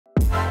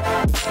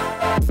And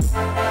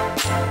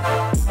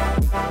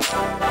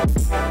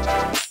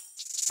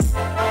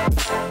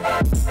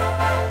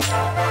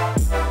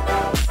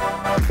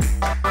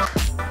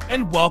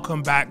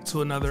welcome back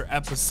to another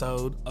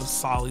episode of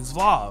Solly's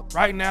Vlog.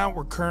 Right now,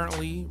 we're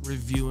currently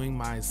reviewing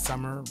my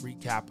summer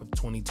recap of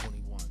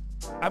 2021.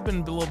 I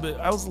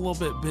was a little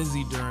bit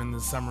busy during the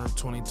summer of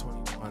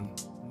 2021,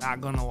 not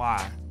gonna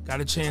lie.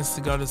 Got a chance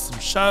to go to some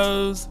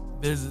shows,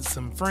 visit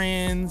some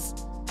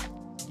friends,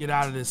 get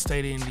out of the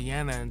state of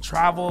Indiana and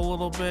travel a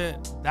little bit.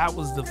 That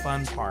was the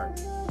fun part.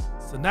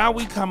 So now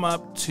we come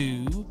up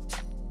to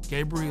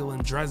Gabriel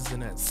and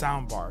Dresden at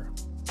Soundbar.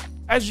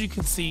 As you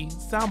can see,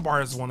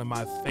 Soundbar is one of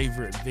my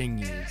favorite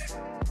venues.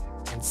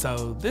 And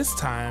so this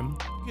time,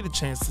 you get a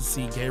chance to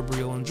see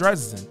Gabriel and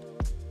Dresden.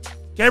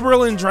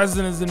 Gabriel and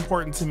Dresden is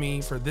important to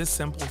me for this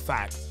simple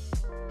fact: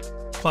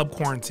 club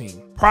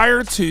quarantine.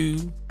 Prior to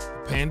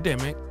the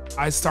pandemic,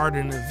 I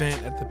started an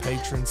event at the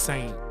patron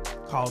saint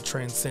called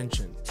Trance.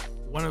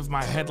 One of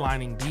my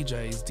headlining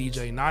DJs,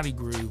 DJ Naughty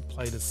Groove,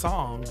 played a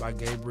song by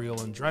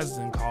Gabriel and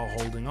Dresden called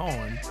Holding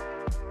On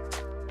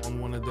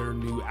one of their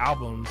new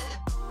albums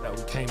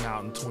that came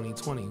out in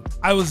 2020.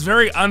 I was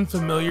very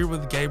unfamiliar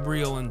with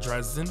Gabriel and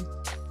Dresden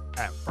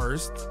at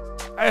first.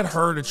 I had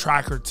heard a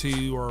track or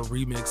two or a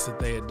remix that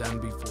they had done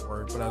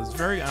before, but I was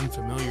very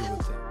unfamiliar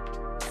with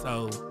them.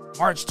 So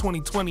March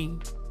 2020,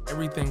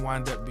 everything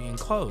wound up being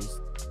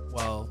closed.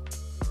 Well,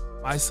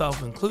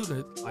 myself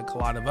included, like a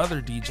lot of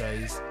other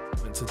DJs,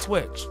 went to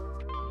Twitch.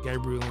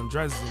 Gabriel and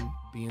Dresden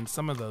being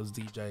some of those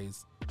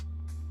DJs.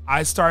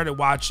 I started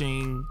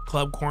watching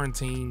Club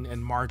Quarantine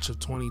in March of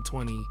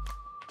 2020,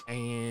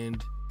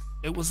 and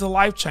it was a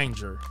life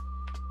changer.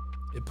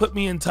 It put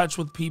me in touch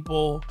with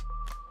people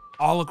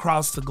all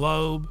across the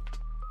globe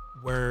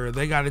where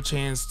they got a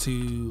chance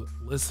to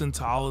listen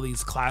to all of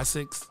these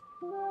classics,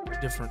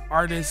 different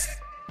artists.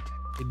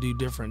 They do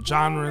different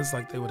genres,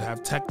 like they would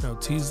have Techno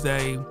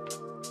Tuesday.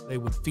 They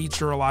would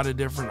feature a lot of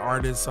different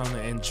artists on the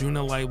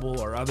Anjuna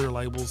label or other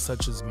labels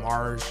such as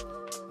Marsh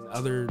and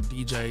other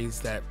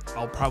DJs that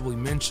I'll probably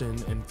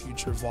mention in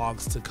future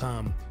vlogs to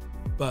come.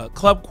 But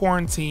Club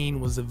Quarantine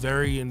was a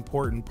very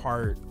important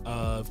part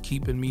of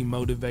keeping me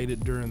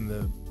motivated during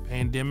the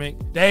pandemic.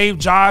 Dave,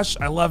 Josh,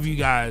 I love you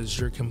guys.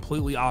 You're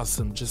completely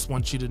awesome. Just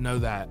want you to know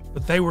that.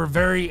 But they were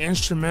very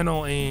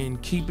instrumental in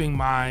keeping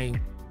my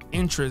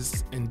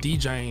interest in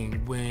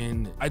DJing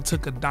when I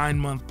took a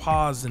 9-month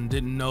pause and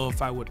didn't know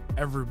if I would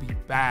ever be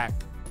back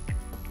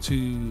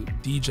to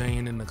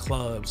DJing in the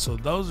club. So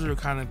those are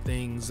the kind of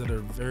things that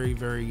are very,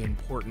 very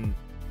important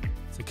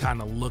to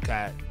kind of look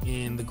at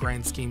in the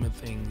grand scheme of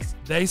things.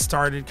 They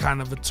started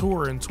kind of a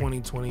tour in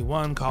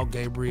 2021 called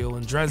Gabriel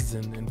and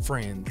Dresden and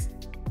Friends.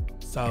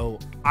 So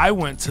I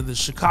went to the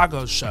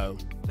Chicago show.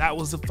 That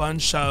was a fun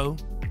show.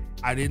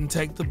 I didn't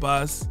take the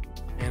bus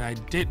and I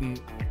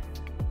didn't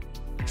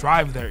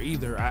drive there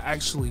either. I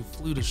actually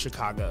flew to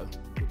Chicago,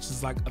 which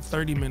is like a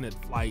 30-minute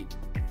flight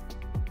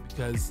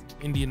because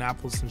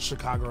Indianapolis and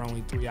Chicago are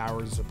only 3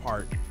 hours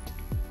apart.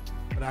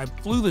 But I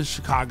flew to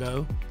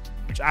Chicago,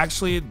 which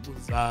actually it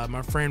was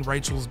my friend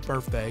Rachel's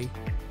birthday,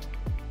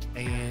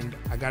 and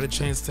I got a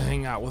chance to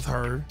hang out with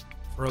her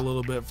for a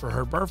little bit for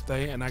her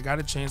birthday, and I got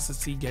a chance to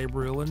see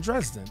Gabriel and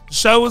Dresden. The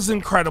show was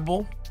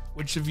incredible,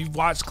 which if you've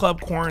watched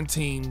Club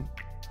Quarantine,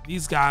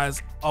 these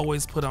guys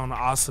always put on an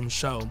awesome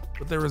show.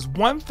 But there was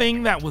one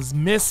thing that was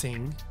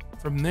missing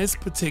from this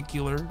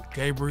particular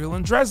Gabriel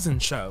and Dresden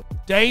show.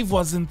 Dave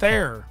wasn't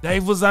there.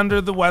 Dave was under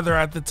the weather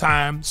at the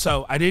time,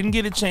 so I didn't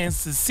get a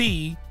chance to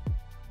see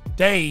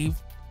Dave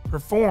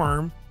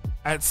perform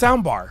at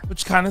Soundbar,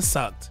 which kind of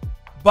sucked.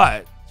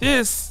 But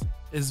this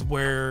is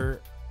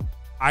where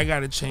I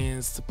got a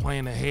chance to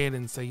plan ahead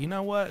and say, you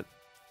know what?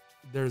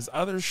 There's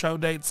other show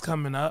dates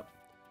coming up,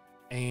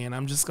 and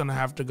I'm just gonna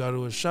have to go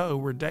to a show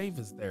where Dave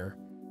is there.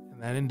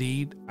 And that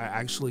indeed, I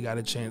actually got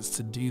a chance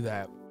to do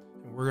that.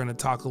 And we're gonna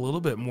talk a little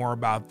bit more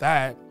about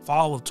that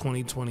fall of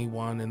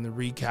 2021 and the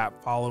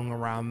recap following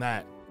around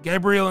that.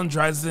 Gabriel and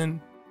Dresden,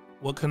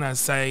 what can I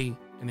say?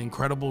 An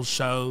incredible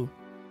show.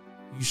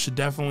 You should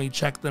definitely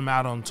check them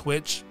out on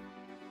Twitch.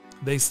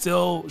 They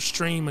still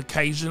stream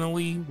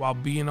occasionally while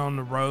being on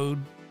the road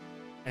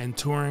and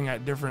touring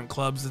at different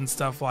clubs and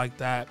stuff like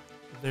that.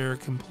 They're a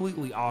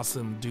completely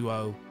awesome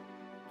duo.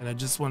 And I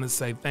just want to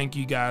say thank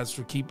you guys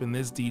for keeping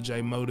this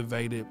DJ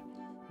motivated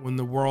when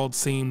the world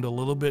seemed a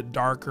little bit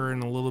darker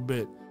and a little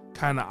bit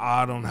kind of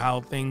odd on how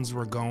things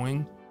were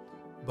going.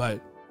 But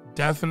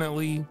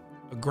definitely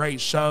a great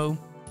show.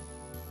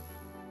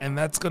 And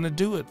that's going to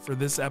do it for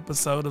this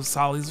episode of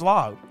Solly's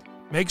Vlog.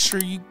 Make sure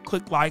you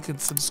click like and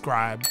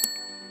subscribe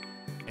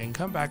and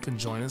come back and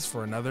join us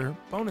for another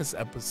bonus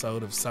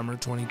episode of Summer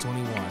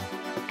 2021.